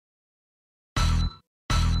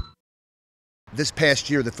This past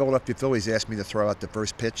year, the Philadelphia Phillies asked me to throw out the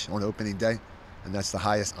first pitch on opening day, and that's the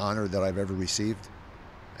highest honor that I've ever received.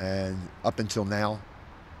 And up until now,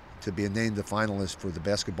 to be named a finalist for the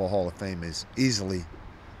Basketball Hall of Fame is easily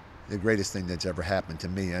the greatest thing that's ever happened to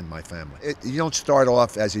me and my family. You don't start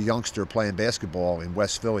off as a youngster playing basketball in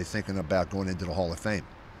West Philly thinking about going into the Hall of Fame.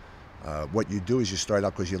 What you do is you start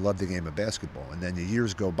out because you love the game of basketball, and then the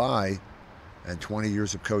years go by, and 20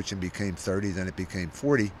 years of coaching became 30, then it became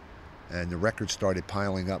 40, and the records started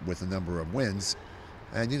piling up with a number of wins.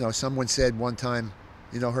 And someone said one time,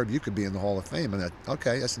 Herb, you could be in the Hall of Fame, and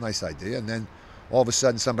okay, that's a nice idea. And then all of a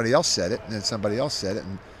sudden somebody else said it, and then somebody else said it,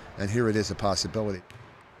 and here it is, a possibility.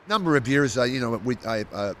 Number of years, of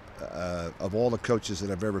all the coaches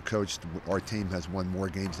that I've ever coached, our team has won more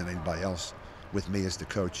games than anybody else with me as the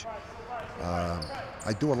coach.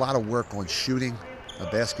 I do a lot of work on shooting a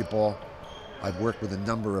basketball. I've worked with a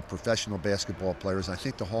number of professional basketball players. I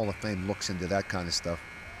think the Hall of Fame looks into that kind of stuff.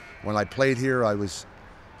 When I played here, I was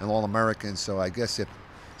an All-American, so I guess if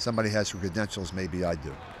somebody has some credentials, maybe I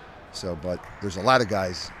do. But there's a lot of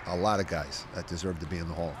guys that deserve to be in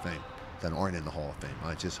the Hall of Fame that aren't in the Hall of Fame.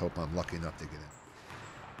 I just hope I'm lucky enough to get in.